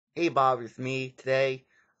Hey Bob, it's me. Today,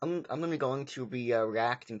 I'm gonna be going to be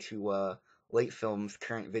reacting to Latefilms'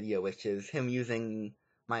 current video, which is him using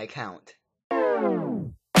my account.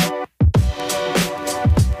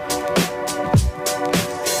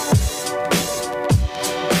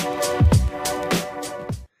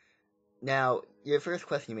 Now, your first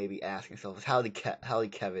question you may be asking yourself is how did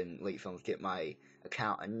Kevin Latefilms get my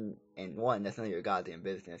account? And one, that's none of your goddamn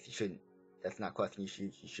business. You shouldn't. That's not a question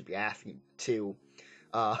you should be asking. Two,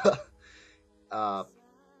 uh, uh,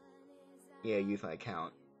 yeah, use my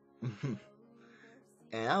account. And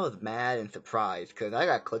I was mad and surprised because I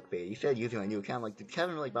got clickbait. He said using my new account. I'm like, did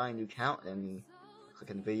Kevin really buy a new account? And he click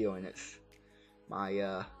on the video and it's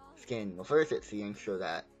my skin. Well, first it's the intro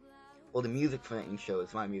that, well, the music from that intro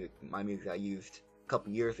is my music I used a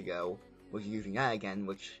couple years ago. Was using that again,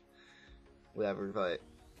 which whatever. But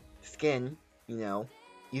skin,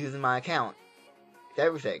 using my account. It's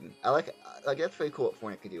everything. I like that's pretty cool what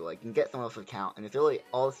Fortnite can do. Like, you can get someone else's account and it's really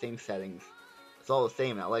all the same settings. It's all the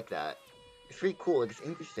same, and I like that. It's pretty cool. Like, it's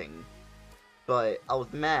interesting. But I was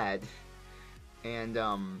mad, and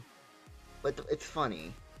but it's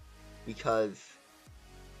funny because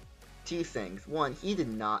two things. One, he did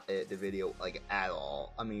not edit the video like at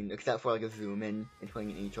all. I mean, except for like a zoom in and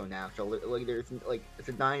putting an intro natural. Like there's like it's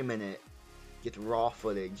a 9-minute, gets raw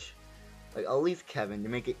footage. Like at least Kevin to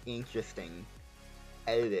make it interesting,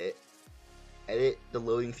 edit the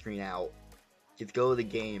loading screen out. Just go to the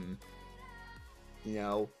game.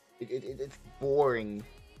 It's boring,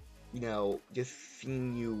 just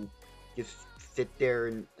seeing you just sit there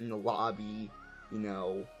in the lobby,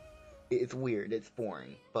 it's weird, it's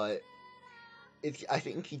boring, but I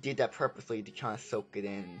think he did that purposely to try to soak it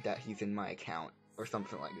in that he's in my account, or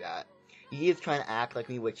something like that. He is trying to act like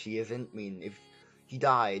me, which he isn't. I mean, if he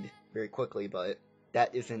died very quickly, but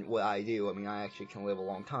that isn't what I do. I mean, I actually can live a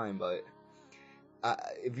long time, but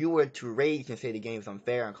if you were to rage and say the game's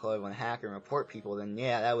unfair and call everyone a hacker and report people, then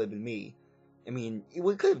yeah, that would have been me. I mean,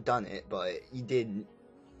 we could have done it, but he didn't.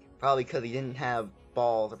 Probably because he didn't have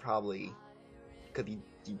balls, or probably because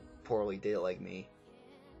he poorly did it like me.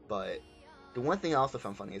 But the one thing I also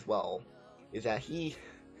found funny as well is that he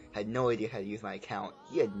had no idea how to use my account.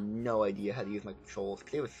 He had no idea how to use my controls.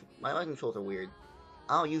 Cause my controls are weird.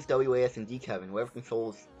 I don't use WASD, Kevin. Whatever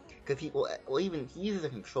controls, because people, well, even he uses a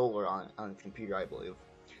controller on his computer, I believe.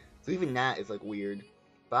 So even that is like weird.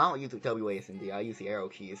 But I don't use WASD. I use the arrow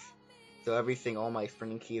keys. So everything, all my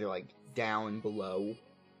sprinting keys are like down below.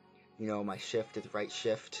 My shift is right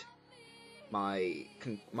shift. My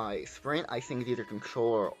sprint, I think, is either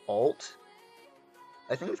control or alt.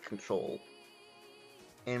 I think it's control.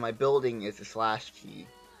 And my building is the slash key.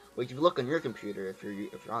 Which if you look on your computer, if you're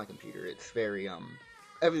on a computer, it's very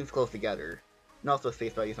everything's close together. And also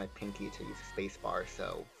spacebar, I use my pinky to use the spacebar.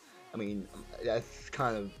 So, I mean, that's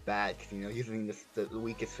kind of bad because using the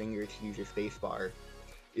weakest finger to use your spacebar,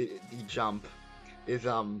 the jump is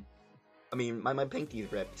I mean, my pinky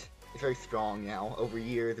is ripped. It's very strong now over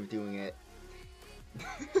years of doing it.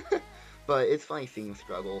 But it's funny seeing him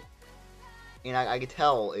struggle. And I could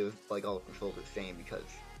tell it was like all the controls were the same because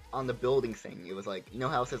on the building thing, it was like,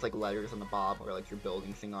 how it says like letters on the Bobb or like your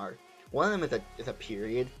building thing are. One of them is a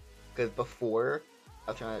period, because before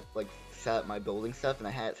I was trying to like set up my building stuff and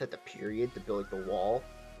I had it set the period to build like the wall,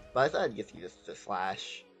 but I thought I'd just use the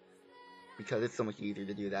slash because it's so much easier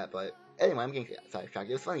to do that. But anyway, I'm getting sidetracked.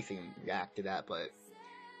 It was funny seeing him react to that, but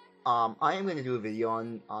I am gonna do a video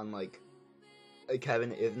on like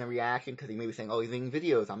Kevin isn't a reaction because he may be saying, oh, he's making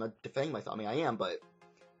videos, I'm not defending myself. I mean, I am, but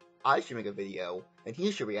I should make a video, and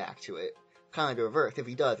he should react to it. Kind of like the reverse, if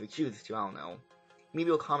he does, if he chooses to, I don't know. Maybe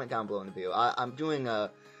he'll comment down below in the video. I'm doing an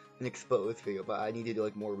exposed video, but I need to do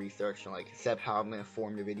like more research and like set how I'm going to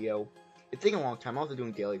form the video. It's taking a long time. I'm also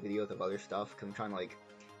doing daily videos of other stuff, because I'm trying to like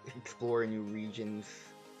explore new regions.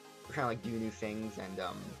 We're trying to like do new things, and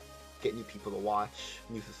get new people to watch,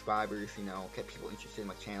 new subscribers, get people interested in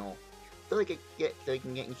my channel. So they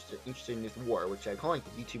can get interested in this war, which I'm calling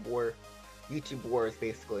the YouTube war. YouTube war is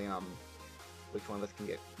basically which one of us can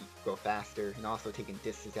grow faster, and also taking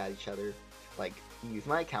disses at each other. Like, you use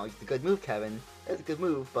my account, it's a good move, Kevin. That's a good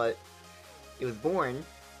move, but it was boring, and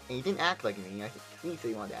he didn't act like me. I think he said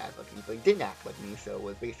he wanted to act like me, but he didn't act like me. So it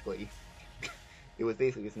was basically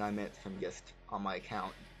just 9 minutes from just on my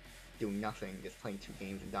account doing nothing, just playing 2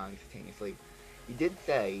 games and dying instantaneously. He did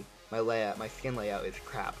say my skin layout is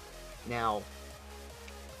crap. Now,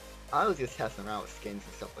 I was just testing around with skins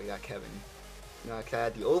and stuff like that, Kevin. Cause I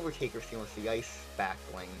had the Overtaker skin with the ice back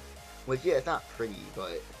bling, which, yeah, it's not pretty,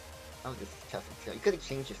 but I was just testing. You could have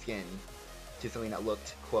changed your skin to something that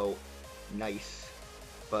looked, quote, nice,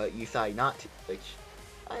 but you decided not to, which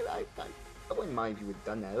I I wouldn't mind if you would have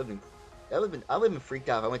done that. I would have been freaked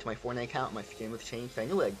out if I went to my Fortnite account and my skin was changed. I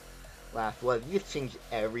knew I'd laugh. What if you just changed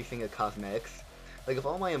everything to cosmetics? Like if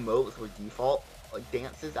all my emotes were default, like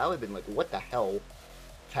dances, I would have been like, what the hell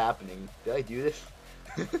is happening? Did I do this?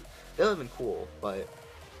 That would have been cool, but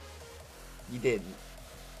you didn't,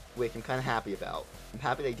 which I'm kind of happy about. I'm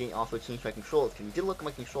happy they didn't also change my controls, because you did look at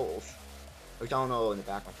my controls, which I don't know in the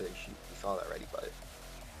background for the shoot, you saw that already, but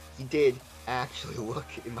he did actually look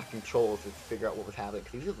in my controls to figure out what was happening,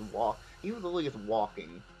 because he was literally just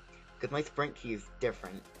walking, because my sprint key is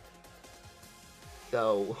different,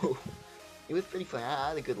 so it was pretty funny. I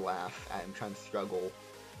had a good laugh at him trying to struggle,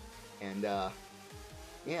 and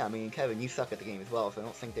yeah, I mean, Kevin, you suck at the game as well, so I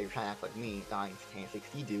don't think they were trying to act like me, dying instantaneously,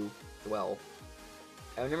 because you do as well.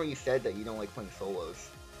 I remember you said that you don't like playing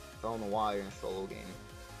solos, so I don't know why you're in a solo game.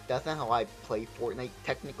 That's not how I play Fortnite,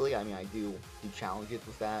 technically. I mean, I do challenges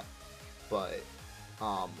with that, but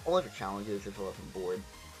only for challenges if I wasn't bored.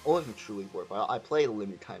 Only if I'm truly bored, but I play the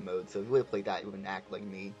limited time mode, so if you would have played that, you wouldn't act like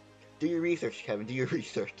me. Do your research, Kevin, do your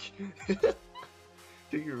research.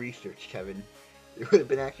 Do your research, Kevin. It would have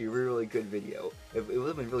been actually a really good video. It would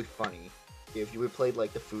have been really funny if you would have played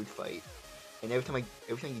like the food fight, and every time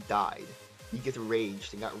you died, you get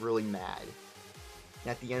raged and got really mad.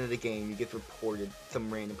 And at the end of the game, you get reported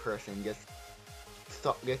some random person just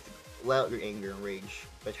let out your anger and rage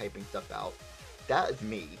by typing stuff out. That is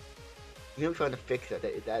me. You know, trying to fix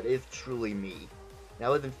it. That is truly me. That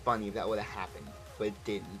would have been funny if that would have happened, but it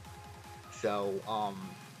didn't. So,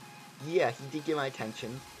 yeah, he did get my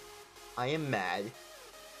attention. I am mad,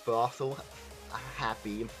 but also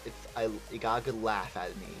happy. It got a good laugh out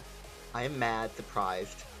of me. I am mad,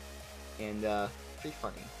 surprised, and pretty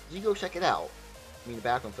funny. You go check it out. I mean, the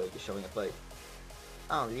background footage is showing it, but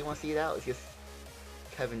I don't know. Do you want to see it out? It's just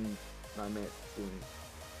Kevin 9 minutes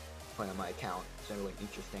playing on my account. It's not really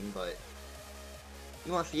interesting, but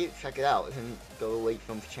you want to see it? Check it out. And go to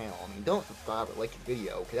Latefilms channel. I mean, don't subscribe or like the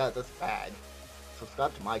video, because that's bad.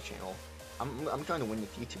 Subscribe to my channel. I'm trying to win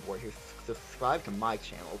this YouTube war here. Subscribe to my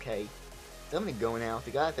channel, okay? So I'm gonna go now.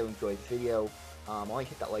 So guys, if you enjoyed this video, I want to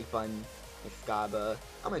hit that like button. I'm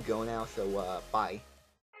gonna go now. So bye.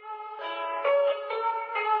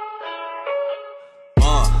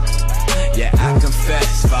 Yeah, I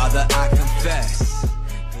confess, Father, I confess.